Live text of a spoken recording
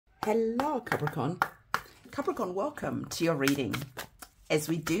Hello, Capricorn. Capricorn, welcome to your reading. As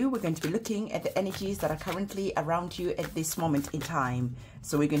we do, we're going to be looking at the energies that are currently around you at this moment in time.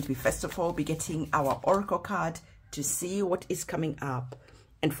 So we're going to be, first of all, be getting our oracle card to see what is coming up.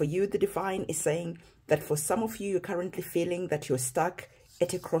 And for you, the divine is saying that for some of you, you're currently feeling that you're stuck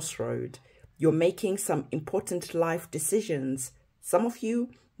at a crossroad. You're making some important life decisions. Some of you,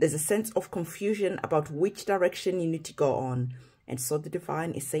 there's a sense of confusion about which direction you need to go on. And so the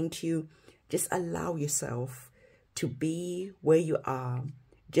divine is saying to you, just allow yourself to be where you are.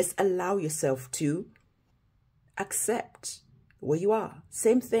 Just allow yourself to accept where you are.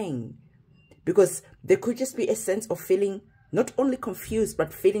 Same thing. Because there could just be a sense of feeling not only confused,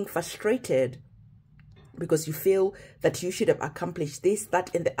 but feeling frustrated. Because you feel that you should have accomplished this,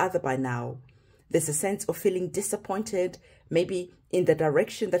 that, and the other by now. There's a sense of feeling disappointed, maybe in the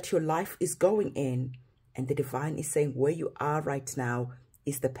direction that your life is going in. And the divine is saying where you are right now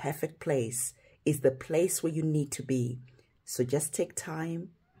is the perfect place, is the place where you need to be. So just take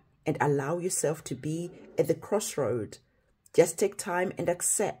time and allow yourself to be at the crossroad. Just take time and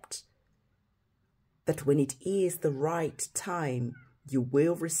accept that when it is the right time, you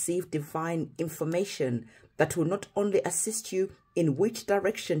will receive divine information that will not only assist you in which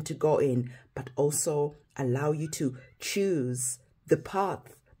direction to go in, but also allow you to choose the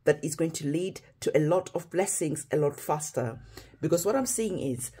path that is going to lead to a lot of blessings a lot faster. Because what I'm seeing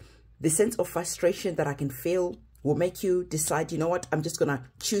is the sense of frustration that I can feel will make you decide, you know what, I'm just going to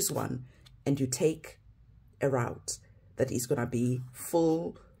choose one. And you take a route that is going to be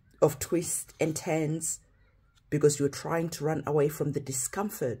full of twists and turns because you're trying to run away from the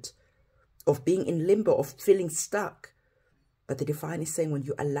discomfort of being in limbo, of feeling stuck. But the divine is saying when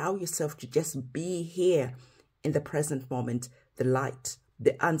you allow yourself to just be here in the present moment, the light,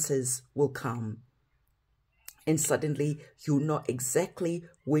 the answers will come. And suddenly you know exactly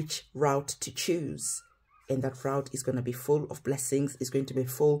which route to choose. And that route is going to be full of blessings. It's going to be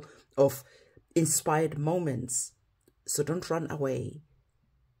full of inspired moments. So don't run away,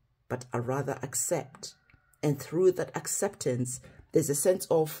 but I rather accept. And through that acceptance, there's a sense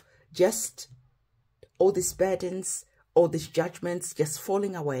of just all these burdens, all these judgments just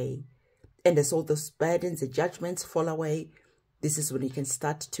falling away. And as all those burdens and judgments fall away, this is when you can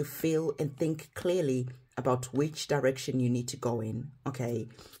start to feel and think clearly about which direction you need to go in, okay?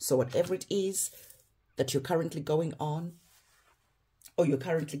 So whatever it is that you're currently going on or you're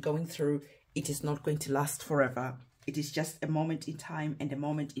currently going through, it is not going to last forever. It is just a moment in time, and a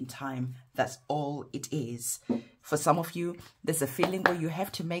moment in time, that's all it is. For some of you, there's a feeling where you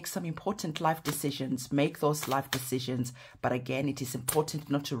have to make some important life decisions. Make those life decisions. But again, it is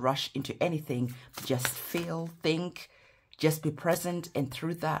important not to rush into anything. Just feel, think, just be present, and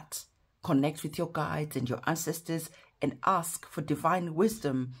through that, connect with your guides and your ancestors and ask for divine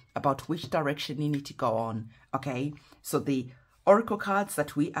wisdom about which direction you need to go on, okay? So the oracle cards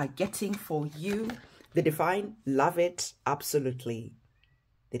that we are getting for you, the divine, love it, absolutely.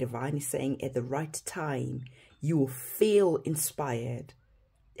 The divine is saying at the right time, you will feel inspired.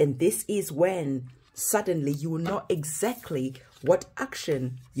 And this is when suddenly you will know exactly what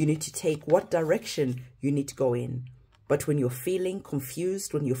action you need to take, what direction you need to go in. But when you're feeling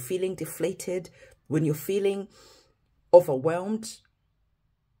confused, when you're feeling deflated, when you're feeling overwhelmed,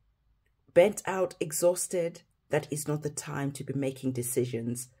 burnt out, exhausted, that is not the time to be making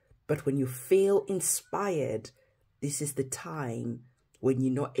decisions. But when you feel inspired, this is the time when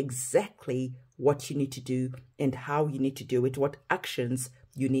you know exactly what you need to do and how you need to do it, what actions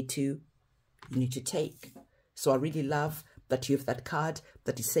you need to take. So I really love that you have that card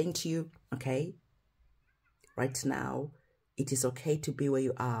that is saying to you, okay, right now, it is okay to be where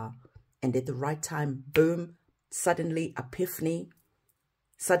you are. And at the right time, boom, suddenly epiphany,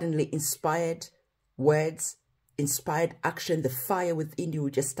 suddenly inspired words, inspired action, the fire within you will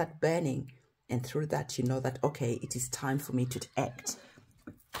just start burning. And through that, you know that, okay, it is time for me to act.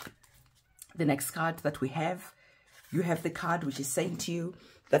 The next card that we have, you have the card which is saying to you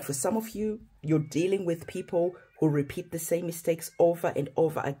that for some of you, you're dealing with people who repeat the same mistakes over and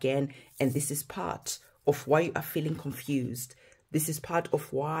over again. And this is part of why you are feeling confused. This is part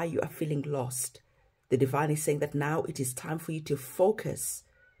of why you are feeling lost. The divine is saying that now it is time for you to focus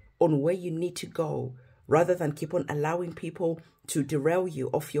on where you need to go, rather than keep on allowing people to derail you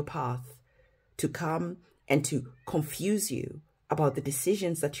off your path, to come and to confuse you about the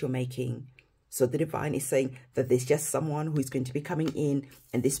decisions that you're making. So the divine is saying that there's just someone who is going to be coming in,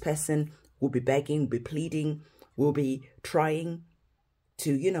 and this person will be begging, will be pleading, will be trying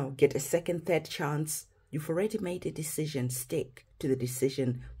to, you know, get a second, third chance. You've already made a decision. Stick to the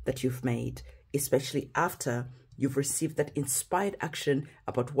decision that you've made, especially after You've received that inspired action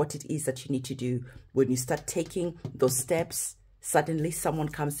about what it is that you need to do. When you start taking those steps, suddenly someone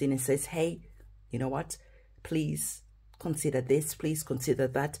comes in and says, hey, you know what? Please consider this, please consider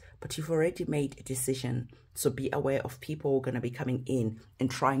that. But you've already made a decision. So be aware of people who are going to be coming in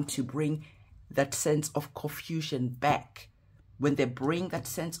and trying to bring that sense of confusion back. When they bring that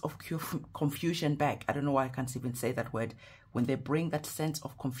sense of confusion back, I don't know why I can't even say that word. When they bring that sense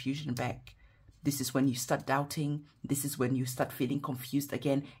of confusion back, this is when you start doubting. This is when you start feeling confused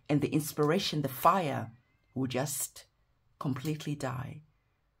again. And the inspiration, the fire will just completely die.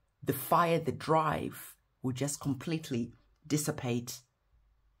 The fire, the drive will just completely dissipate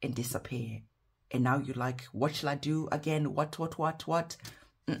and disappear. And now you're like, what shall I do again? What?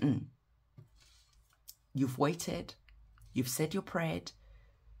 You've waited. You've said your prayer.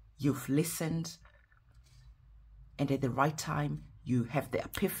 You've listened. And at the right time, you have the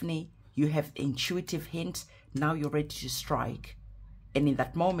epiphany. You have the intuitive hint. Now you're ready to strike. And in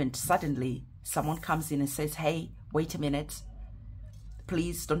that moment, suddenly, someone comes in and says, hey, wait a minute.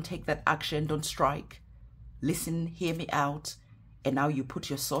 Please don't take that action. Don't strike. Listen, hear me out. And now you put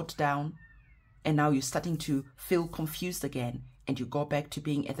your sword down. And now you're starting to feel confused again. And you go back to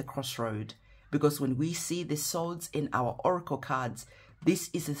being at the crossroad. Because when we see the swords in our oracle cards, this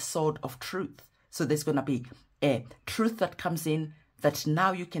is a sword of truth. So there's going to be a truth that comes in that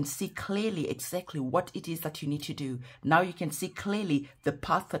now you can see clearly exactly what it is that you need to do. Now you can see clearly the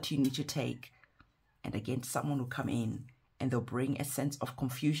path that you need to take. And again, someone will come in and they'll bring a sense of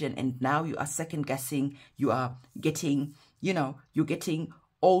confusion. And now you are second guessing. You are getting, you're getting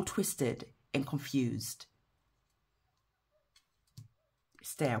all twisted and confused.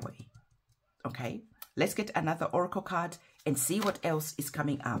 Stay away. Okay, let's get another oracle card and see what else is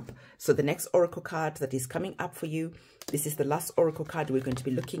coming up. So the next oracle card that is coming up for you, this is the last oracle card we're going to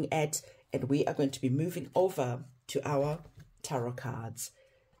be looking at, and we are going to be moving over to our tarot cards.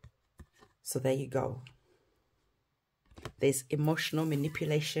 So there you go. There's emotional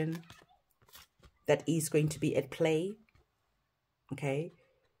manipulation that is going to be at play. Okay,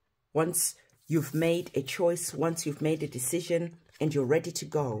 once you've made a choice, once you've made a decision and you're ready to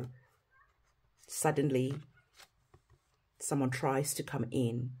go, suddenly someone tries to come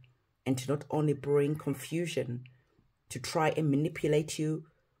in and to not only bring confusion, to try and manipulate you,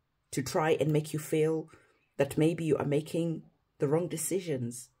 to try and make you feel that maybe you are making the wrong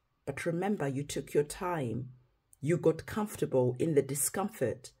decisions. But remember, you took your time. You got comfortable in the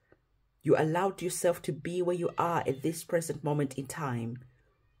discomfort. You allowed yourself to be where you are at this present moment in time.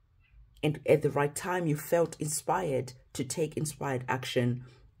 And at the right time, you felt inspired to take inspired action,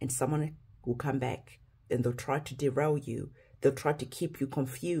 and someone will come back and they'll try to derail you. They'll try to keep you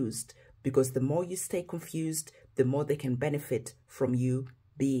confused, because the more you stay confused, the more they can benefit from you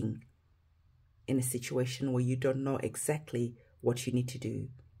being in a situation where you don't know exactly what you need to do.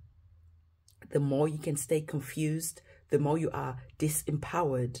 The more you can stay confused, the more you are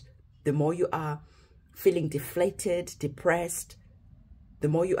disempowered, the more you are feeling deflated, depressed, the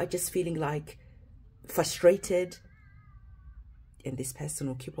more you are just feeling like frustrated. And this person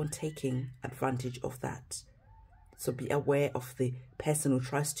will keep on taking advantage of that. So be aware of the person who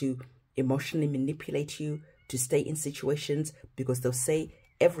tries to emotionally manipulate you to stay in situations, because they'll say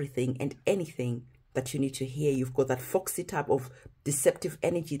everything and anything that you need to hear. You've got that foxy type of deceptive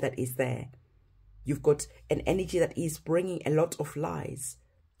energy that is there. You've got an energy that is bringing a lot of lies.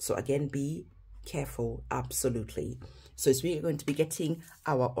 So again, be careful, absolutely. So as we are going to be getting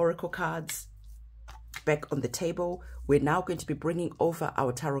our oracle cards back on the table, we're now going to be bringing over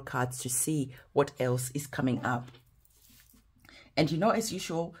our tarot cards to see what else is coming up. And as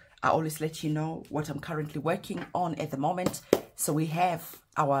usual, I always let you know what I'm currently working on at the moment. So we have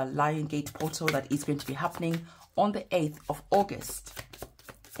our Lion Gate portal that is going to be happening on the 8th of August.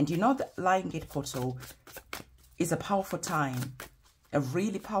 And the Lion Gate portal is a powerful time, a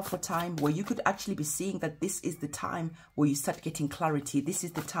really powerful time where you could actually be seeing that this is the time where you start getting clarity. This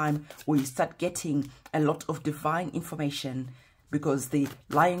is the time where you start getting a lot of divine information, because the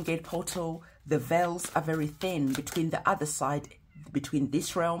Lion Gate portal, the veils are very thin between the other side, between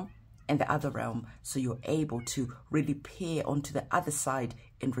this realm and the other realm. So you're able to really peer onto the other side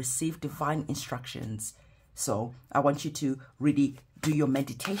and receive divine instructions. So I want you to really do your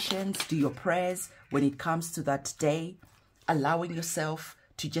meditations, do your prayers when it comes to that day, allowing yourself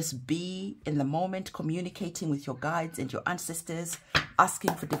to just be in the moment, communicating with your guides and your ancestors,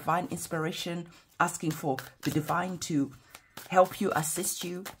 asking for divine inspiration, asking for the divine to help you, assist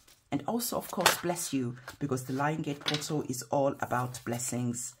you, and also, of course, bless you, because the Lion Gate portal is all about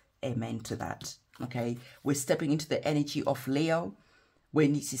blessings. Amen to that. Okay, we're stepping into the energy of Leo.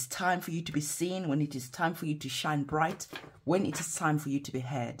 when it is time for you to be seen, when it is time for you to shine bright, when it is time for you to be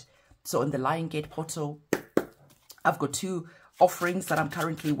heard. So on the Lion Gate portal, I've got 2 offerings that I'm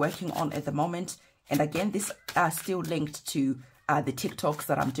currently working on at the moment. And again, these are still linked to the TikToks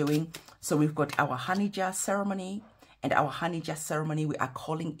that I'm doing. So we've got our honey jar ceremony, and our honey jar ceremony, we are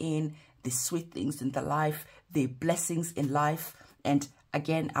calling in the sweet things in the life, the blessings in life. And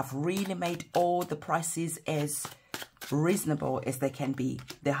again, I've really made all the prices as reasonable as they can be.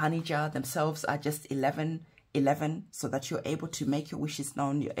 The honey jar themselves are just 11 so that you're able to make your wishes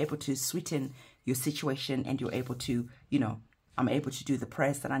known, you're able to sweeten your situation, and you're able to, you know, I'm able to do the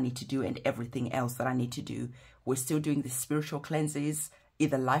prayers that I need to do and everything else that I need to do. We're still doing the spiritual cleanses,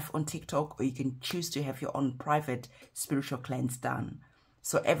 either live on TikTok, or you can choose to have your own private spiritual cleanse done.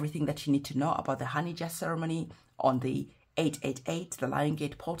 So everything that you need to know about the honey jar ceremony on the 888, the Lion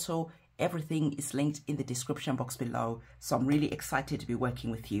Gate portal, everything is linked in the description box below. So I'm really excited to be working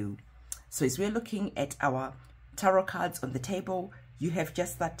with you. So as we're looking at our tarot cards on the table, you have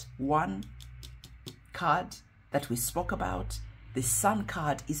just that one card that we spoke about. The Sun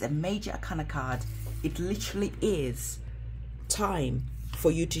card is a major arcana card. It literally is time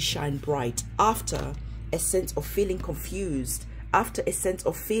for you to shine bright after a sense of feeling confused, after a sense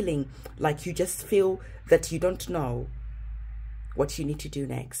of feeling like you just feel that you don't know what you need to do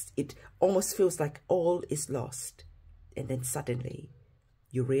next. It almost feels like all is lost. And then suddenly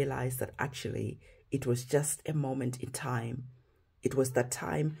you realize that actually it was just a moment in time. It was that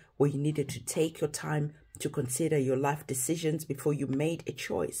time where you needed to take your time to consider your life decisions before you made a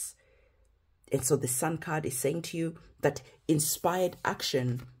choice. And so the Sun card is saying to you that inspired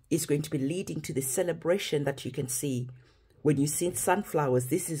action is going to be leading to the celebration that you can see. When you see sunflowers,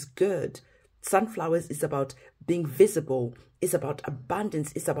 this is good. Sunflowers is about being visible, is about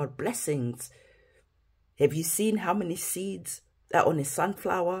abundance, is about blessings. Have you seen how many seeds are on a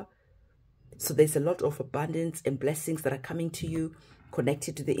sunflower? So there's a lot of abundance and blessings that are coming to you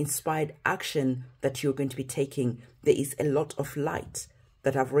connected to the inspired action that you're going to be taking. There is a lot of light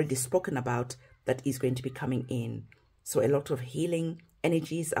that I've already spoken about that is going to be coming in. So a lot of healing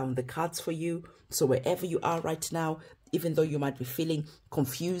energies are on the cards for you. So wherever you are right now, even though you might be feeling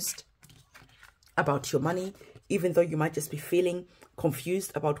confused about your money, even though you might just be feeling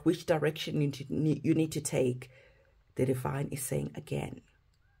confused about which direction you need to take, the divine is saying again,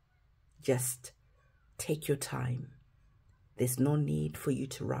 just take your time. There's no need for you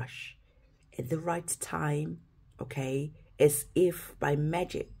to rush. At the right time, okay, as if by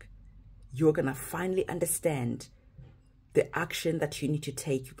magic, you're going to finally understand the action that you need to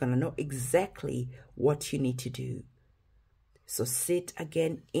take. You're going to know exactly what you need to do. So sit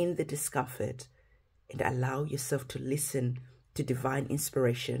again in the discomfort and allow yourself to listen to divine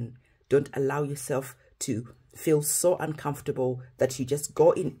inspiration. Don't allow yourself to feel so uncomfortable that you just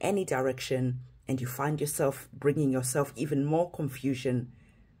go in any direction and you find yourself bringing yourself even more confusion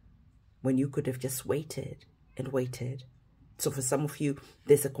when you could have just waited and waited. So for some of you,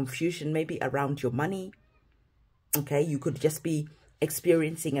 there's a confusion maybe around your money. Okay, you could just be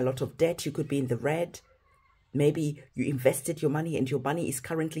experiencing a lot of debt. You could be in the red. Maybe you invested your money and your money is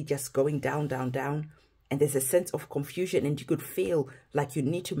currently just going down, down, down. And there's a sense of confusion and you could feel like you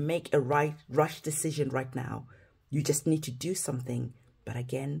need to make a rush decision right now. You just need to do something. But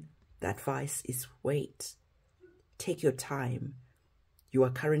again, the advice is wait. Take your time. You are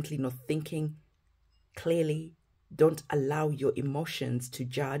currently not thinking clearly. Don't allow your emotions to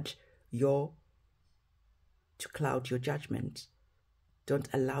cloud your judgment. Don't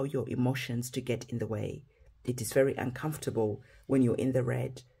allow your emotions to get in the way. It is very uncomfortable when you're in the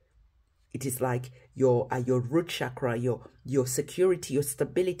red. It is like your root chakra, your security, your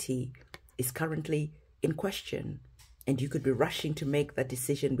stability is currently in question. And you could be rushing to make that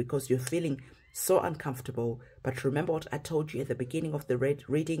decision because you're feeling so uncomfortable. But remember what I told you at the beginning of the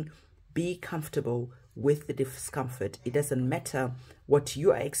reading. Be comfortable with the discomfort. It doesn't matter what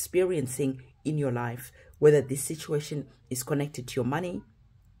you are experiencing in your life, whether this situation is connected to your money,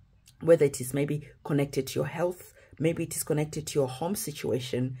 whether it is maybe connected to your health, maybe it is connected to your home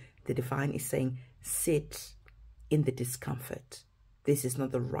situation. The divine is saying, sit in the discomfort. This is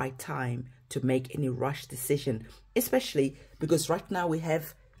not the right time to make any rush decision, especially because right now we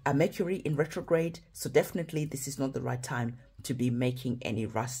have a Mercury in retrograde. So definitely this is not the right time to be making any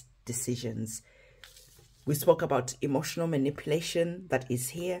rush decisions. We spoke about emotional manipulation that is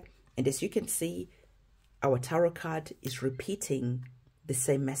here. And as you can see, our tarot card is repeating the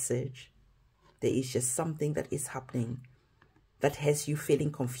same message. There is just something that is happening that has you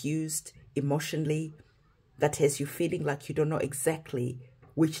feeling confused emotionally, that has you feeling like you don't know exactly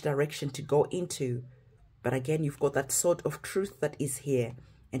which direction to go into. But again, you've got that sword of truth that is here.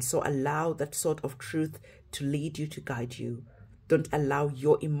 And so allow that sword of truth to lead you, to guide you. Don't allow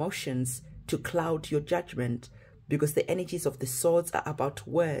your emotions to cloud your judgment, because the energies of the swords are about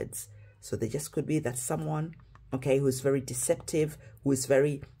words. So there just could be that someone, okay, who's very deceptive, who is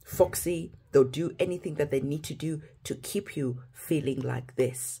very foxy. They'll do anything that they need to do to keep you feeling like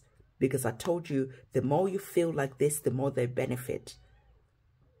this. Because I told you, the more you feel like this, the more they benefit.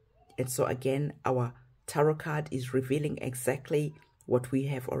 And so again, our tarot card is revealing exactly what we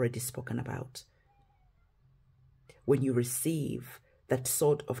have already spoken about. When you receive that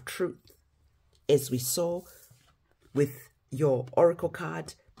sword of truth, as we saw with your oracle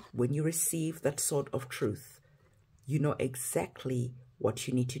card, when you receive that sword of truth, you know exactly what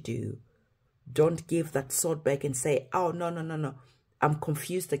you need to do. Don't give that sword back and say, oh, no, I'm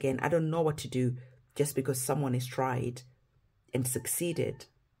confused again. I don't know what to do, just because someone has tried and succeeded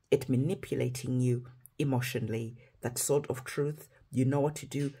at manipulating you emotionally. That sword of truth, you know what to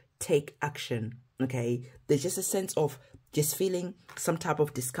do. Take action, okay? There's just a sense of just feeling some type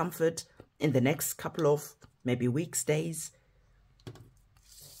of discomfort in the next couple of maybe weeks, days.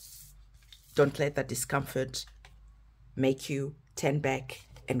 Don't let that discomfort make you turn back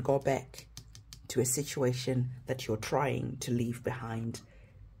and go back to a situation that you're trying to leave behind.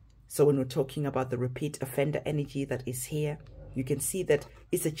 So when we're talking about the repeat offender energy that is here, you can see that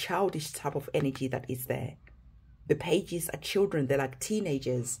it's a childish type of energy that is there. The pages are children, they're like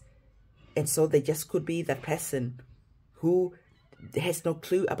teenagers. And so they just could be that person who has no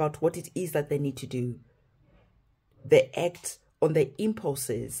clue about what it is that they need to do. They act on their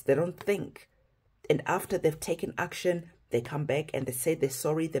impulses, they don't think. And after they've taken action, they come back and they say they're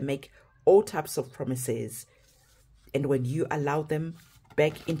sorry, they make all types of promises. And when you allow them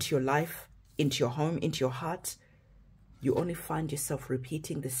back into your life, into your home, into your heart, you only find yourself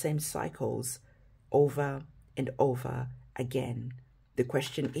repeating the same cycles over and over again. The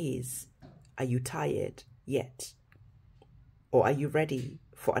question is, are you tired yet? Or are you ready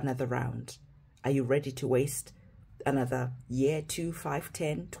for another round? Are you ready to waste another year, 2, 5,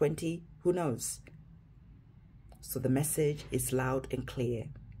 10, 20? Who knows? So the message is loud and clear.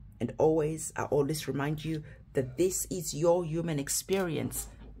 And always, I always remind you that this is your human experience.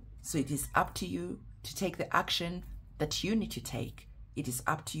 So it is up to you to take the action that you need to take. It is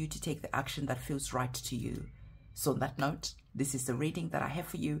up to you to take the action that feels right to you. So on that note, this is the reading that I have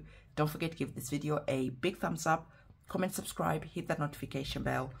for you. Don't forget to give this video a big thumbs up, comment, subscribe, hit that notification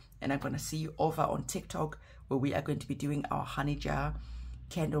bell, and I'm going to see you over on TikTok, where we are going to be doing our honey jar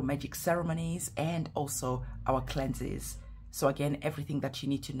candle magic ceremonies and also our cleanses. So again, everything that you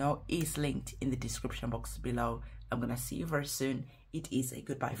need to know is linked in the description box below. I'm going to see you very soon. It is a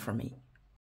goodbye from me.